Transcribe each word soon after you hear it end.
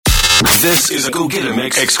This is a Go Geta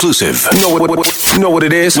Mix exclusive. Know what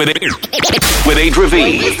it is? With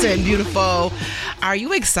ADRI.V. Listen, beautiful. Are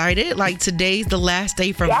you excited? Like, today's the last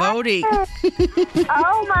day for voting.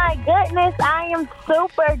 Oh my goodness, I am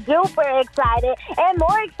super duper excited and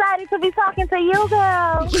more excited to be talking to you,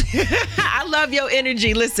 girl. I love your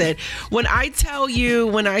energy. Listen, when I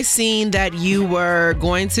seen that you were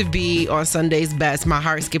going to be on Sunday's Best, my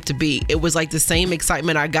heart skipped a beat. It was like the same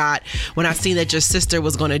excitement I got when I seen that your sister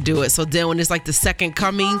was going to do it. So then when it's like the second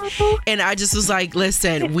coming, and I just was like,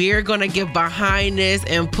 listen, we're going to get behind this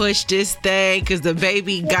and push this thing because the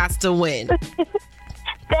baby got to win.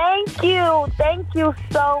 Thank you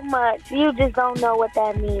so much. You just don't know what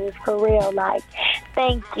that means for real. Like,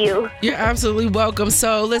 thank you. You're absolutely welcome.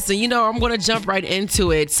 So listen, I'm going to jump right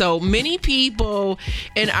into it. So many people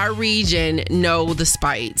in our region know the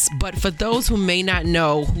Spights, but for those who may not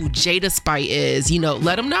know who Jada Spight is,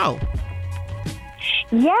 let them know.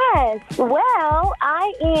 Yes. Well,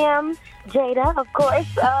 I am Jada, of course.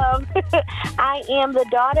 I am the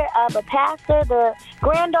daughter of a pastor, the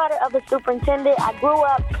granddaughter of a superintendent. I grew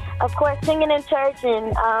up, of course, singing in church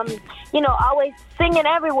and, always singing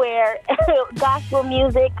everywhere, gospel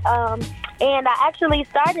music. And I actually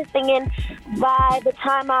started singing by the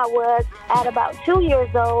time I was at about 2 years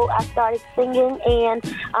old. I started singing, and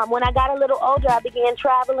when I got a little older, I began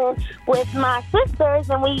traveling with my sisters,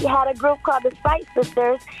 and we had a group called the Spight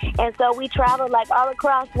Sisters, and so we traveled like all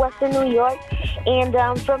across Western New York. And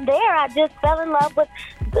from there, I just fell in love with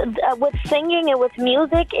singing and with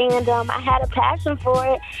music, and I had a passion for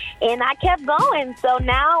it, and I kept going. So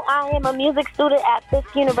now I am a music student at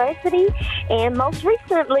Fisk University, and most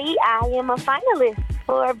recently, I am a finalist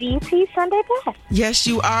for BET Sunday Best. Yes,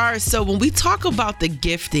 you are. So when we talk about the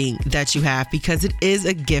gifting that you have, because it is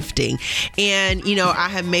a gifting, and I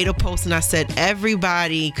have made a post and I said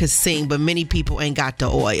everybody could sing, but many people ain't got the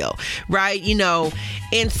oil, right?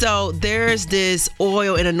 And so there's this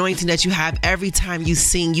oil and anointing that you have every time you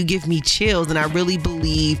sing. You give me chills, and I really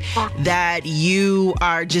believe that you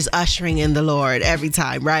are just ushering in the Lord every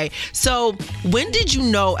time, right? So when did you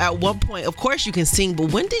know, at what point, of course you can sing,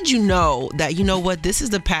 but when did you know that, this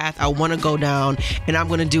is the path I want to go down, and I'm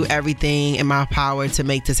going to do everything in my power to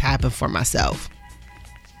make this happen for myself?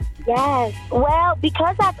 Yes. Well,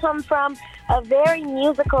 because I come from a very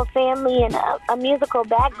musical family and a musical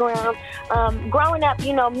background, growing up,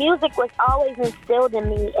 music was always instilled in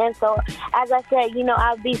me. And so, as I said,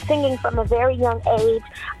 I'd be singing from a very young age.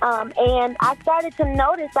 And I started to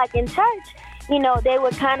notice, like in church, they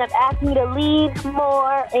would kind of ask me to lead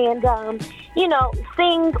more and,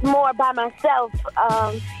 sing more by myself.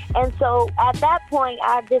 And so at that point,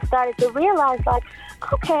 I just started to realize, like,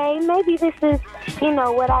 okay, maybe this is,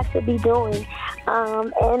 what I should be doing.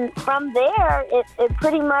 And from there, it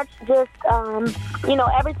pretty much just,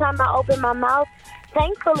 every time I opened my mouth,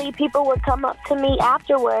 thankfully, people would come up to me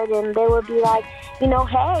afterward and they would be like,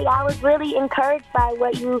 hey, I was really encouraged by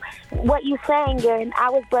what you sang, and I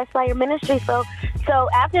was blessed by your ministry. So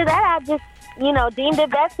after that, I just, deemed it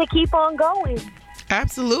best to keep on going.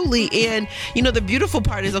 Absolutely. And, the beautiful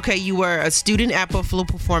part is, okay, you were a student at Buffalo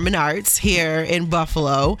Performing Arts here in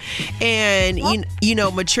Buffalo. And,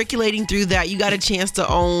 matriculating through that, you got a chance to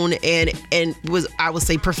own and I would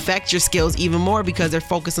say, perfect your skills even more because they're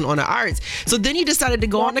focusing on the arts. So then you decided to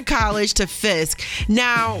go on to college to Fisk.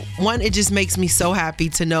 Now, it just makes me so happy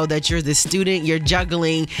to know that you're the student, you're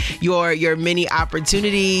juggling your many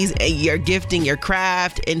opportunities, and you're gifting your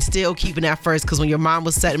craft and still keeping that first. Because when your mom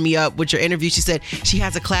was setting me up with your interview, she said, she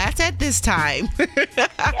has a class at this time.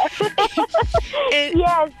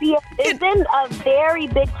 Yes. It's been a very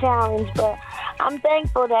big challenge, but I'm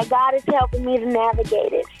thankful that God is helping me to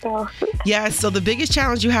navigate it. So the biggest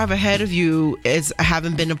challenge you have ahead of you is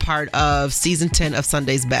having been a part of season 10 of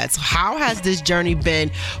Sunday's Best. So how has this journey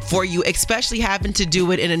been for you, especially having to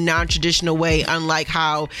do it in a non-traditional way, unlike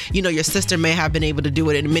how, your sister may have been able to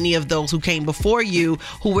do it, and many of those who came before you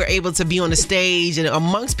who were able to be on the stage and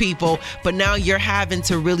amongst people, but now you're having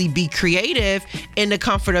to really be creative in the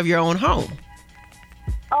comfort of your own home?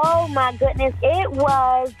 Oh my goodness, it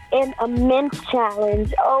was an immense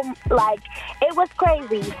challenge. It was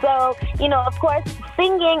crazy. So, of course,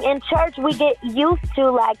 singing in church, we get used to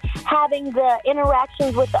like having the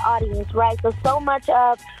interactions with the audience, right? So much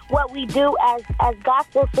of what we do as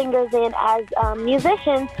gospel singers and as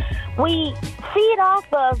musicians, we feed off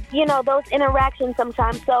of, those interactions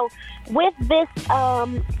sometimes. So with this,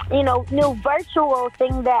 new virtual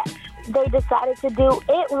thing that they decided to do,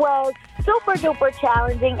 it was super duper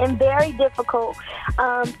challenging and very difficult.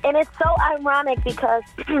 And it's so ironic because,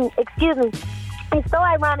 excuse me, it's so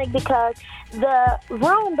ironic because the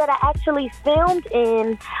room that I actually filmed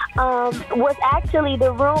in, was actually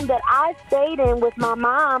the room that I stayed in with my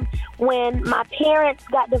mom when my parents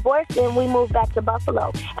got divorced and we moved back to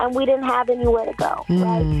Buffalo, and we didn't have anywhere to go,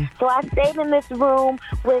 right? So I stayed in this room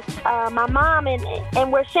with my mom,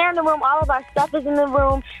 and we're sharing the room. All of our stuff is in the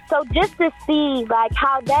room. So just to see, like,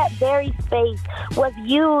 how that very space was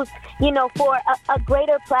used, for a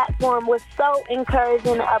greater platform was so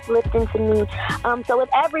encouraging and uplifting to me. So with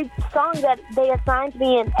every song that they assigned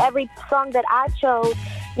me and every song that I chose,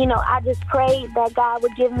 I just prayed that God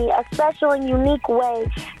would give me a special and unique way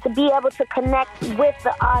to be able to connect with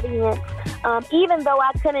the audience, even though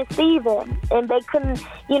I couldn't see them and they couldn't,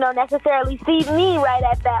 necessarily see me right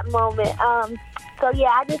at that moment. So yeah,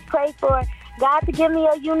 I just pray for God to give me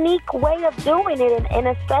a unique way of doing it and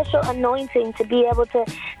a special anointing to be able to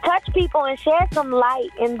touch people and share some light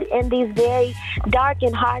in these very dark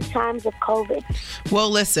and hard times of COVID.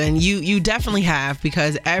 Well, listen, you definitely have,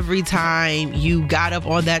 because every time you got up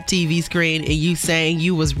on that TV screen and you sang,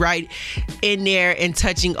 you was right in there and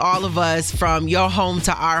touching all of us from your home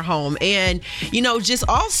to our home. And, just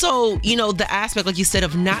also, the aspect, like you said,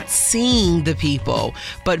 of not seeing the people,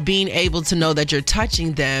 but being able to know that you're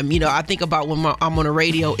touching them. I think about when I'm on the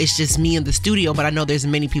radio, it's just me in the studio, but I know there's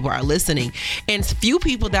many people are listening. And few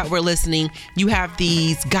people that were listening, you have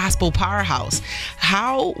these gospel powerhouse.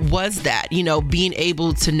 How was that, being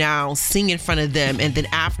able to now sing in front of them, and then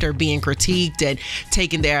after being critiqued and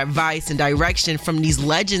taking their advice and direction from these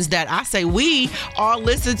legends that I say we all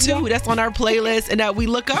listen to, that's on our playlist and that we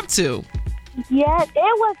look up to? Yes, it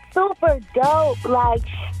was super dope. Like,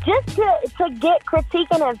 just to get critique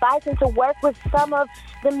and advice and to work with some of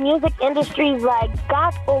the music industry's, like,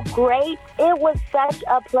 gospel greats, it was such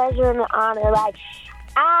a pleasure and an honor. Like,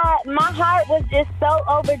 my heart was just so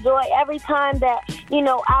overjoyed every time that,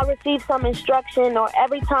 I received some instruction, or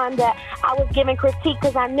every time that I was given critique,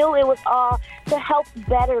 because I knew it was all to help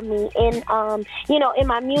better me in, in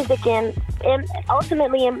my music and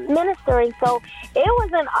ultimately in ministering. So it was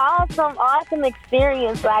an awesome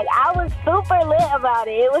experience. Like, I was super lit about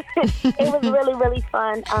it. It was really, really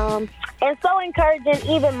fun. And so encouraging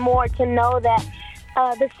even more to know that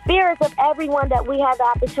the spirits of everyone that we had the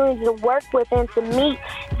opportunity to work with and to meet,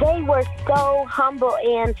 they were so humble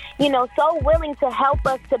and, so willing to help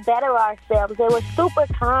us to better ourselves. They were super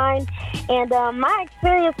kind, and my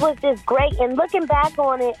experience was just great. And looking back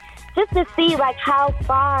on it, just to see, like, how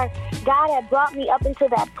far God had brought me up into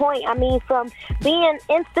that point. I mean, from being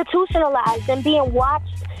institutionalized and being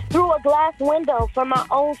watched through a glass window for my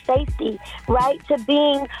own safety, right, to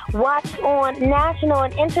being watched on national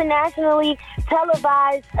and internationally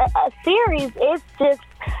televised a series. It's just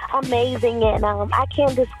amazing, and I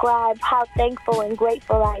can't describe how thankful and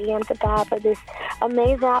grateful I am to God for this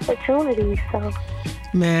amazing opportunity. So,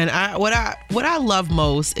 man, what I love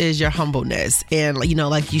most is your humbleness. And,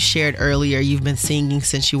 like you shared earlier, you've been singing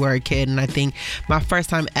since you were a kid. And I think my first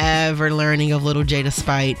time ever learning of little Jada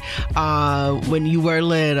Spight when you were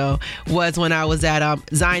little was when I was at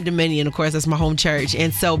Zion Dominion. Of course, that's my home church.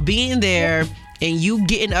 And so being there, and you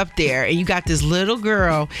getting up there, and you got this little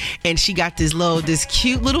girl, and she got this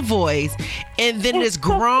cute little voice, and then this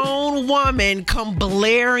grown woman come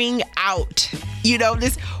blaring out.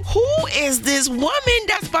 Who is this woman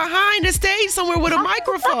that's behind the stage somewhere with a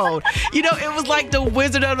microphone? It was like the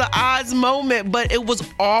Wizard of the Oz moment, but it was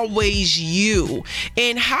always you.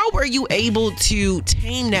 And how were you able to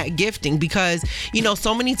tame that gifting? Because,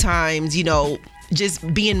 so many times,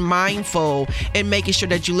 just being mindful and making sure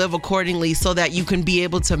that you live accordingly so that you can be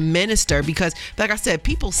able to minister. Because, like I said,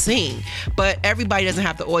 people sing, but everybody doesn't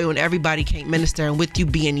have the oil and everybody can't minister. And with you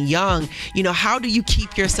being young, how do you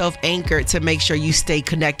keep yourself anchored to make sure you stay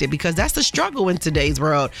connected? Because that's the struggle in today's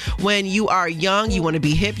world. When you are young, you want to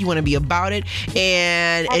be hip, you want to be about it.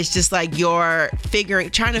 And it's just like you're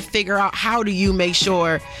trying to figure out how do you make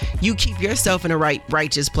sure you keep yourself in a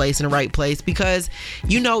righteous place, in the right place, because,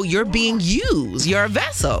 you're being used. You're a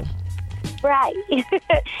vessel. Right.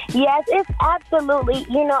 Yes, it's absolutely.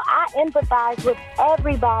 I empathize with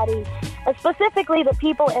everybody, specifically the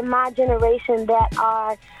people in my generation that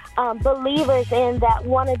are believers and that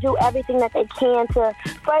want to do everything that they can to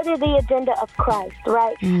further the agenda of Christ,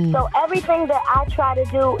 right? So everything that I try to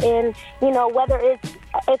do in, whether it's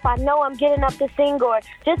if I know I'm getting up to sing or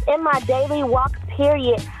just in my daily walk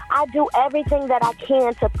period, I do everything that I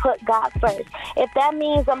can to put God first. If that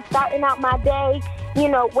means I'm starting out my day,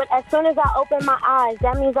 as soon as I open my eyes,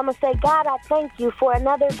 that means I'm going to say, God, I thank you for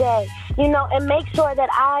another day, and make sure that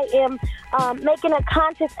I am making a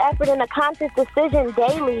conscious effort and a conscious decision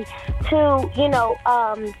daily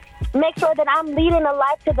to, make sure that I'm leading a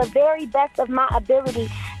life to the very best of my ability,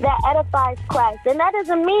 that edifies Christ. And that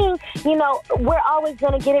doesn't mean, we're always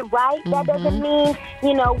going to get it right. That doesn't mean,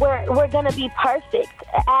 we're going to be perfect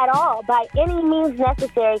at all by any means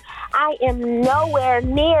necessary. I am nowhere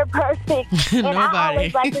near perfect. And I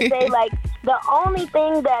always like to say, like, the only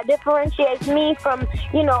thing that differentiates me from,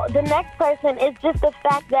 the next person is just the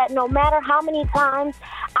fact that no matter how many times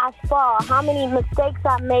I fall, how many mistakes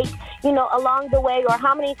I make, along the way, or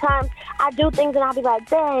how many times I do things and I'll be like,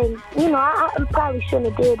 dang, I probably shouldn't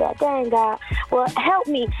have did that. Dang, God, well, help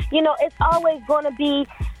me. It's always going to be,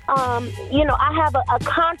 I have a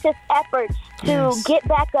conscious effort to get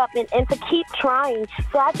back up and to keep trying.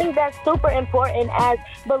 So I think that's super important as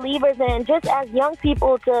believers and just as young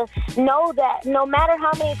people to know that no matter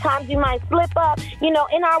how many times you might slip up,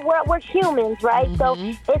 in our world, we're humans, right? So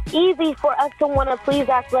it's easy for us to want to please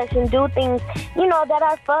our flesh and do things, that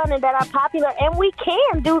are fun and that are popular. And we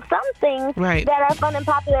can do some things that are fun and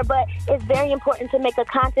popular, but it's very important to make a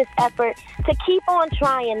conscious effort to keep on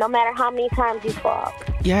trying no matter how many times you fall.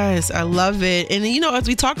 Yes, I love it. And, as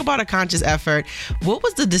we talk about a conscious effort, what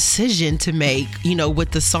was the decision to make,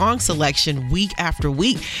 with the song selection week after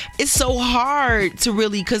week? It's so hard to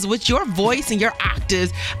really, because with your voice and your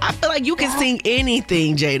octaves, I feel like you can sing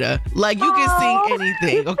anything, Jada. Like, you can sing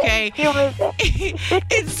anything, okay?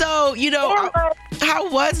 And so,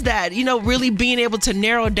 how was that? Really being able to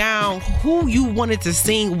narrow down who you wanted to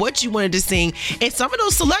sing, what you wanted to sing. And some of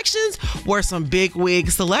those selections were some big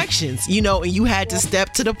wig selections, and you had to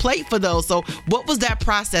step to the plate for those. So what was that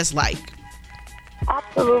process like?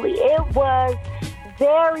 Absolutely. It was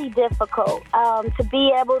very difficult to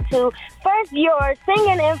be able to, first you're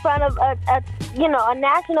singing in front of a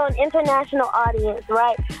national and international audience,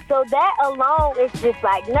 right? So that alone is just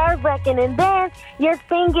like nerve-wracking. And then you're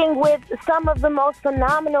singing with some of the most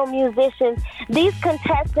phenomenal musicians. These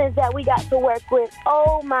contestants that we got to work with,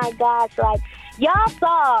 oh my gosh, like, y'all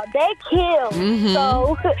saw, they killed.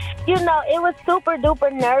 So, it was super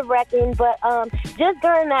duper nerve-wracking. But just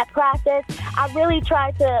during that process, I really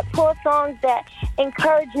tried to pull songs that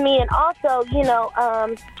encourage me. And also,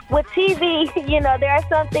 with TV, there are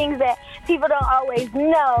some things that people don't always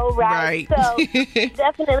know, right? So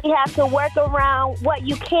definitely have to work around what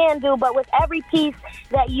you can do. But with every piece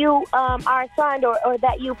that you are assigned or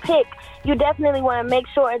that you pick, you definitely want to make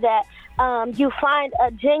sure that you find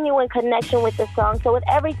a genuine connection with the song. So with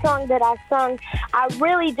every song that I sung, I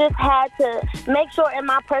really just had to make sure in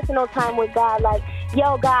my personal time with God, like,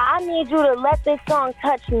 yo, God, I need you to let this song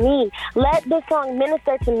touch me. Let this song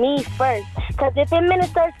minister to me first. Because if it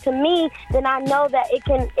ministers to me, then I know that it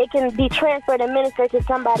can be transferred and ministered to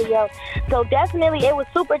somebody else. So definitely it was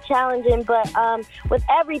super challenging. But with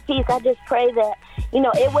every piece, I just pray that,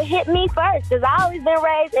 it would hit me first. Because I always been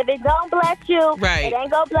raised, if it don't bless you, it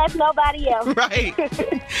ain't going to bless nobody else. Right.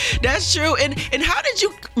 That's true. And how did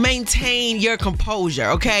you maintain your composure,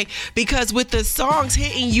 okay? Because with the songs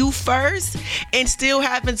hitting you first and still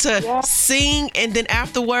having to sing and then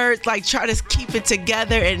afterwards, like, try to keep it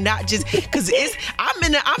together and not just, because I'm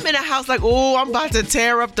in a house like, oh, I'm about to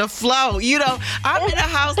tear up the flow. I'm in a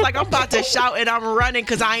house like I'm about to shout and I'm running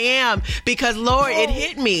because Lord, it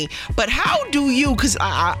hit me. But how do you, because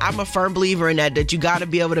I'm a firm believer in that you got to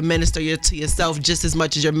be able to minister to yourself just as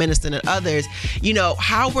much as you're ministering to others.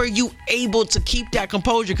 How were you able to keep that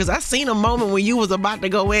composure? Because I seen a moment when you was about to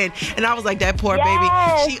go in and I was like, that poor baby,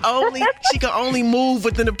 she can only move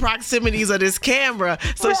within the proximities of this camera,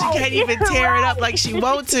 so she can't even tear it up like she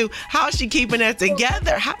wants to. How's she keeping that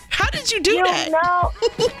together? How did you do that?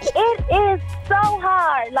 It is so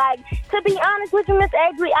hard. Like, to be honest with you, Miss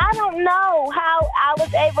ADRI, I don't know how I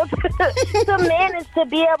was able to manage to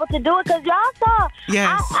be able to do it, because y'all saw,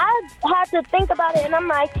 I had to think about it, and I'm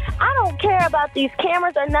like, I don't care about these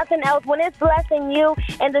cameras or nothing else. When it's blessing you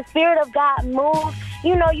and the Spirit of God moves,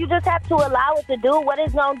 you just have to allow it to do what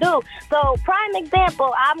it's going to do. So, prime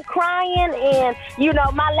example, I'm crying and,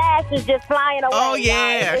 my lash is just flying away. Oh,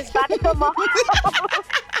 yeah. It's about to come off.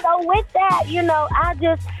 So, with that, I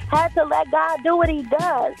just had to let God do what he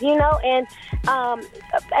does, and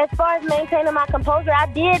as far as maintaining my composure, I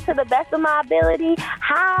did to the best of my ability.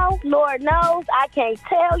 How? Lord knows. I can't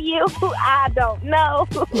tell you. I don't know.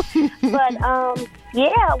 But,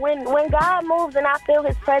 when God moves and I feel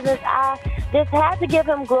his presence, I just had to give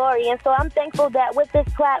him glory. And so I'm thankful that with this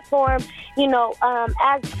platform,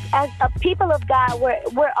 as a people of God,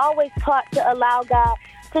 we're always taught to allow God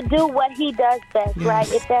to do what he does best, right?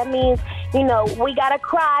 If that means, we got to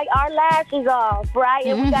cry our lashes off, right?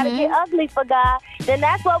 And we got to get ugly for God, then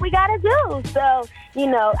that's what we got to do. So,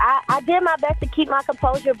 I did my best to keep my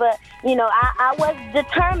composure, but, I was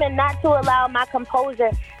determined not to allow my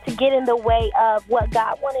composure to get in the way of what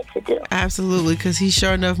God wanted to do. Absolutely, because he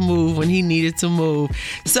sure enough moved when he needed to move.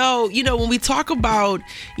 So, when we talk about,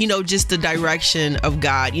 just the direction of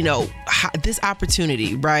God, this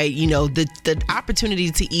opportunity, right? The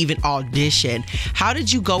opportunity to even audition. How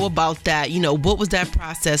did you go about that? What was that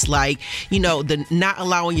process like? The not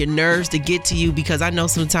allowing your nerves to get to you, because I know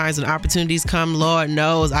sometimes when opportunities come, Lord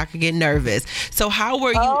knows I could get nervous. So how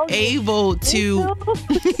were you able to,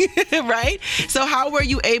 right? So how were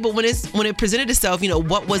you able when it presented itself?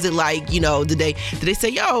 What was it like? Did they say,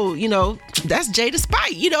 yo, that's Jada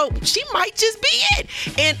Spight? She might just be it.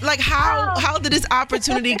 And like, how did this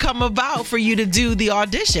opportunity come about for you to do the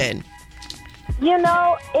audition?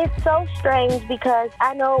 It's so strange because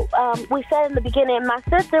I know we said in the beginning, my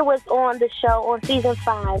sister was on the show on season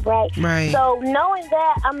 5, right? Right. So knowing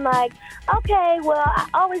that, I'm like, okay, well, I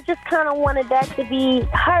always just kind of wanted that to be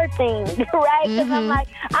her thing, right? Because I'm like,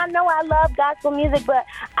 I know I love gospel music, but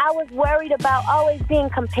I was worried about always being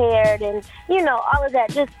compared and, all of that.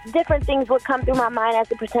 Just different things would come through my mind as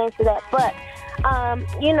it pertains to that. But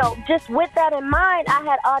just with that in mind, I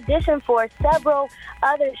had auditioned for several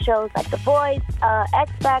other shows like The Voice,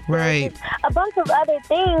 X Factor, right, a bunch of other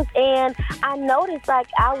things, and I noticed like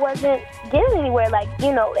I wasn't getting anywhere. Like,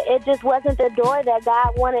 it just wasn't the door that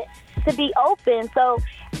God wanted to be open. So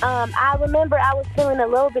I remember I was feeling a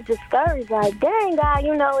little bit discouraged, like, dang, God,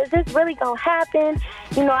 is this really going to happen?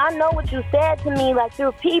 I know what you said to me, like,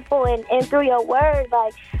 through people and through your word,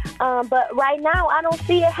 like, but right now I don't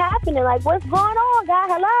see it happening. Like, what's going on, God?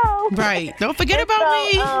 Hello? Right. Don't forget about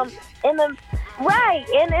me. In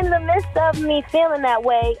the midst of me feeling that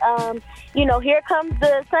way, here comes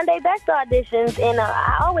the Sunday Best auditions, and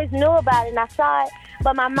I always knew about it, and I saw it.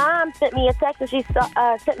 But my mom sent me a text, and she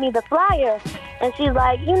sent me the flyer. And she's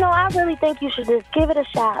like, I really think you should just give it a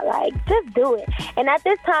shot. Like, just do it. And at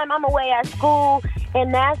this time, I'm away at school in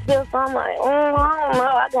Nashville, so I'm like, I don't know.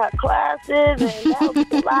 I got classes, and that would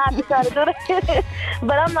be a lot to try to do that.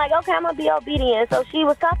 But I'm like, okay, I'm going to be obedient. So she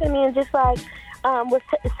was talking to me and just like, was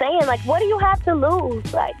saying, like, what do you have to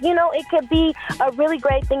lose? Like, it could be a really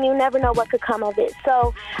great thing. You never know what could come of it.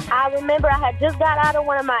 So I remember I had just got out of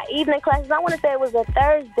one of my evening classes. I want to say it was a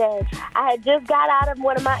Thursday. I had just got out of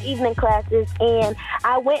one of my evening classes, and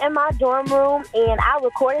I went in my dorm room, and I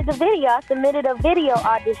recorded the video. I submitted a video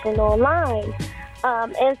audition online.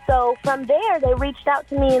 And so from there, they reached out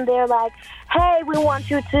to me, and they're like, hey, we want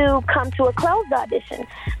you to come to a closed audition.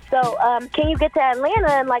 So can you get to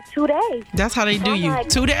Atlanta in like 2 days? That's how they do you. Like,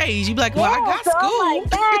 2 days. You be like, well, I got so school. I'm like,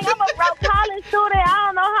 dang, I'm a college student. I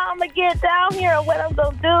don't know how I'm going to get down here or what I'm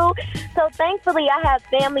going to do. So thankfully, I have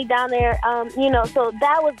family down there, so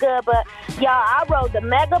that was good. But, y'all, I rode the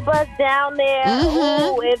mega bus down there.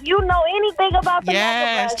 Ooh, if you know anything about the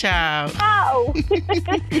mega bus. Yes, child. Oh,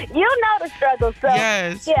 you know the struggle. So,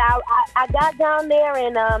 yes. Yeah, I got down there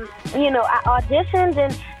and, I auditioned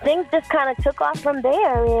and things just kind of took off from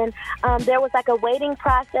there. And there was like a waiting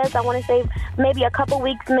process. I want to say maybe a couple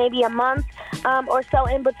weeks, maybe a month or so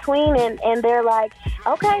in between. And they're like,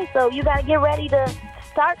 okay, so you got to get ready to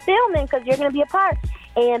start filming because you're going to be a part.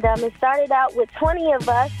 And it started out with 20 of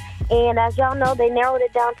us. And as y'all know, they narrowed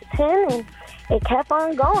it down to 10. And it kept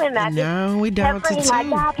on going. No, we down to 2. Like,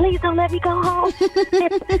 God, please don't let me go home. But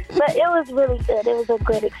it was really good. It was a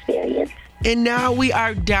good experience. And now we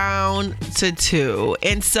are down to 2.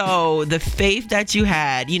 And so the faith that you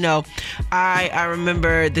had, I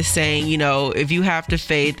remember the saying, if you have the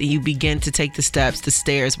faith and you begin to take the steps, the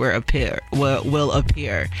stairs will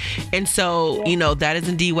appear. And so, that is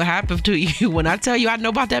indeed what happened to you. When I tell you I know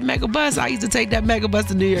about that mega bus, I used to take that mega bus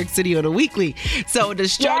to New York City on a weekly. So the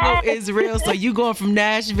struggle is real. So you going from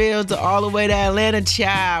Nashville to all the way to Atlanta,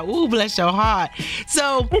 child. Ooh, bless your heart.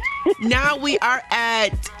 So now we are at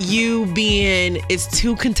you being, it's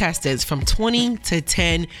 2 contestants from 20 to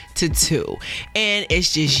 10 to 2. And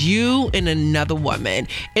it's just you and another woman.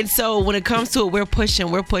 And so when it comes to it, we're pushing,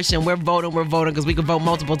 we're voting because we can vote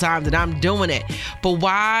multiple times and I'm doing it. But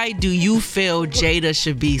why do you feel Jada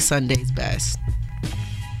should be Sunday's best?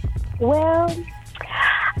 Well,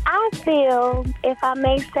 I feel, if I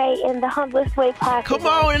may say, in the humblest way possible. Come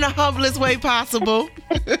on, in the humblest way possible.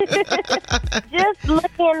 Just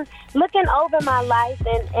looking over my life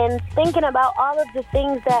and thinking about all of the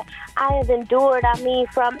things that I have endured. I mean,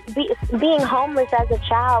 from being homeless as a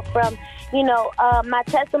child, from my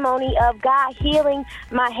testimony of God healing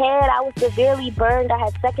my head. I was severely burned. I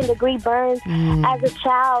had 2nd-degree burns as a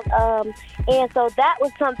child. And so that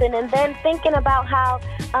was something. And then thinking about how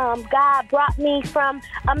God brought me from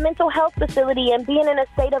a mental health facility and being in a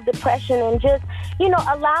state of depression and just,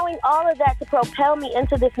 allowing all of that to propel me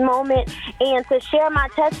into this moment and to share my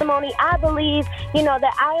testimony. I believe,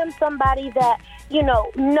 that I am somebody that,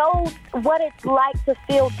 knows what it's like to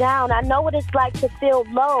feel down. I know what it's like to feel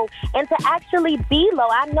low and to actually be low.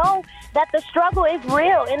 I know that the struggle is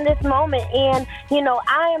real in this moment. And,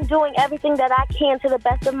 I am doing everything that I can to the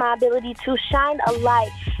best of my ability to shine a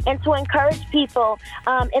light and to encourage people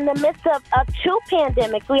in the midst of two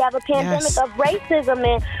pandemics. We have a pandemic of racism,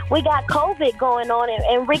 and we got COVID going on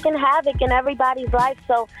and wreaking havoc in everybody's life.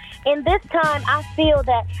 So in this time, I feel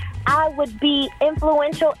that I would be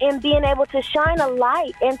influential in being able to shine a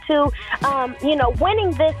light and to,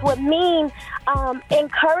 winning this would mean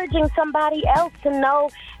encouraging somebody else to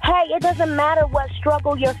know, hey, it doesn't matter what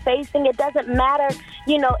struggle you're facing. It doesn't matter,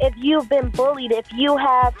 if you've been bullied, if you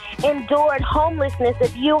have endured homelessness,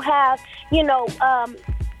 if you have, been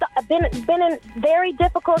in very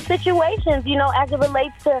difficult situations, as it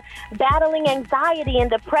relates to battling anxiety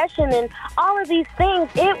and depression and all of these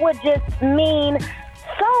things. It would just mean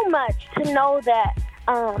so much to know that,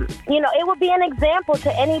 it would be an example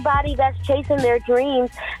to anybody that's chasing their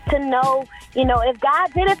dreams to know, if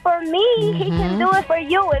God did it for me, He can do it for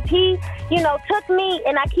you. If He, took me,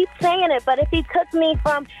 and I keep saying it, but if He took me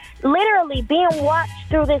from literally being watched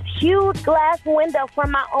through this huge glass window for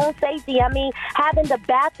my own safety, having the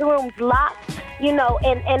bathrooms locked,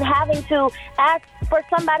 and having to ask for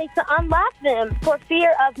somebody to unlock them for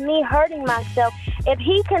fear of me hurting myself. If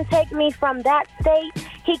He can take me from that state,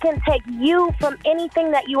 He can take you from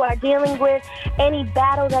anything that you are dealing with, any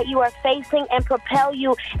battle that you are facing, and propel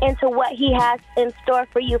you into what He has in store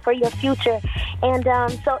for you, for your future. And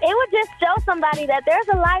so it would just show somebody that there's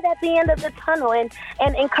a light at the end of the tunnel, and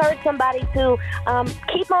encourage somebody to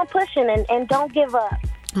keep on pushing and don't give up.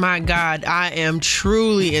 My God, I am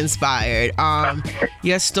truly inspired.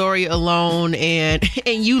 Your story alone and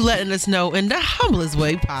you letting us know in the humblest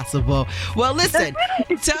way possible. Well, listen,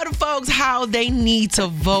 tell the folks how they need to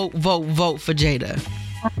vote for Jada.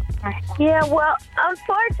 Yeah, well,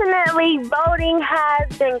 unfortunately, voting has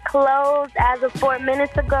been closed as of 4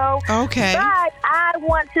 minutes ago. Okay. But I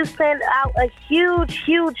want to send out a huge,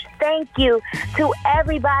 huge thank you to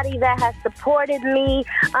everybody that has supported me,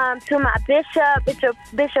 to my Bishop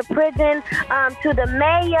Prison, to the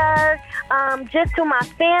mayor, just to my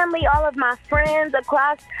family, all of my friends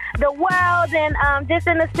across the world, and just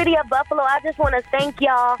in the city of Buffalo. I just want to thank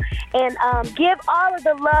y'all and give all of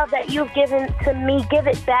the love that you've given to me, give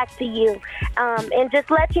it back to you, and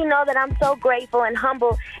just let you know that I'm so grateful and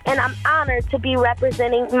humble, and I'm honored to be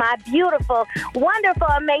representing my beautiful, wonderful,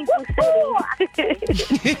 amazing city.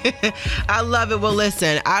 I love it. Well,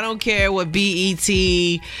 listen, I don't care what BET,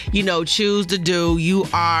 choose to do. You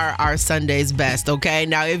are our Sunday's best, okay?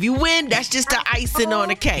 Now, if you win, that's just the icing on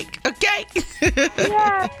the cake, okay?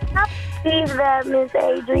 Yeah, I receive that, Miss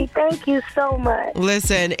ADRI. Thank you so much.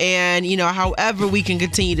 Listen, and, however we can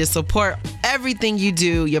continue to support everything you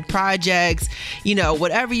do, your projects,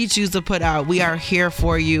 whatever you choose to put out, we are here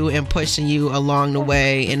for you and pushing you along the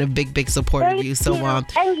way, and a big, big support of you. So,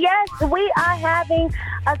 and yes, we are having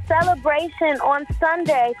a celebration on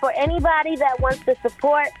Sunday for anybody that wants to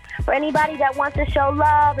support, for anybody that wants to show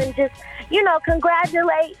love and just,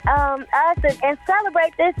 congratulate us and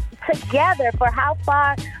celebrate this together for how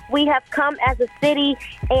far we have come as a city.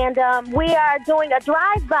 And we are doing a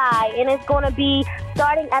drive-by, and it's going to be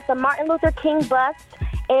starting at the Martin Luther King bust,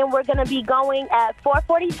 and we're going to be going at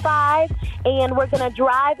 4:45, and we're going to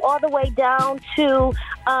drive all the way down to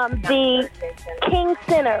the King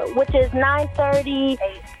Center, which is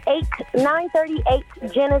 938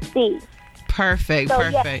 Genesee. Perfect.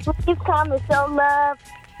 Yes, please come and show love.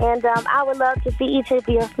 And I would love to see each of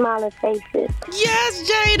your smiling faces. Yes,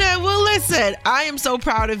 Jada. Well, listen, I am so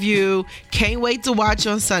proud of you. Can't wait to watch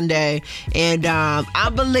on Sunday. And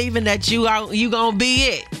I'm believing that you going to be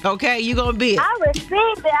it. Okay? You going to be it. I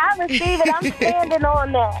receive it. I'm standing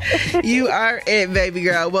on that. You are it, baby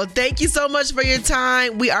girl. Well, thank you so much for your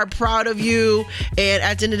time. We are proud of you. And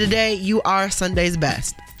at the end of the day, you are Sunday's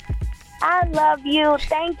best. I love you.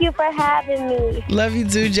 Thank you for having me. Love you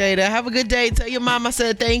too, Jada. Have a good day. Tell your mom I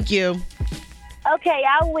said thank you. Okay,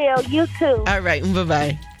 I will. You too. All right.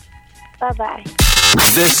 Bye-bye. Bye-bye.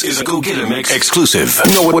 This is a Go Get 'Em Mix exclusive.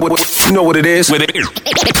 Know what it is? With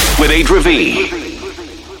ADRI.V.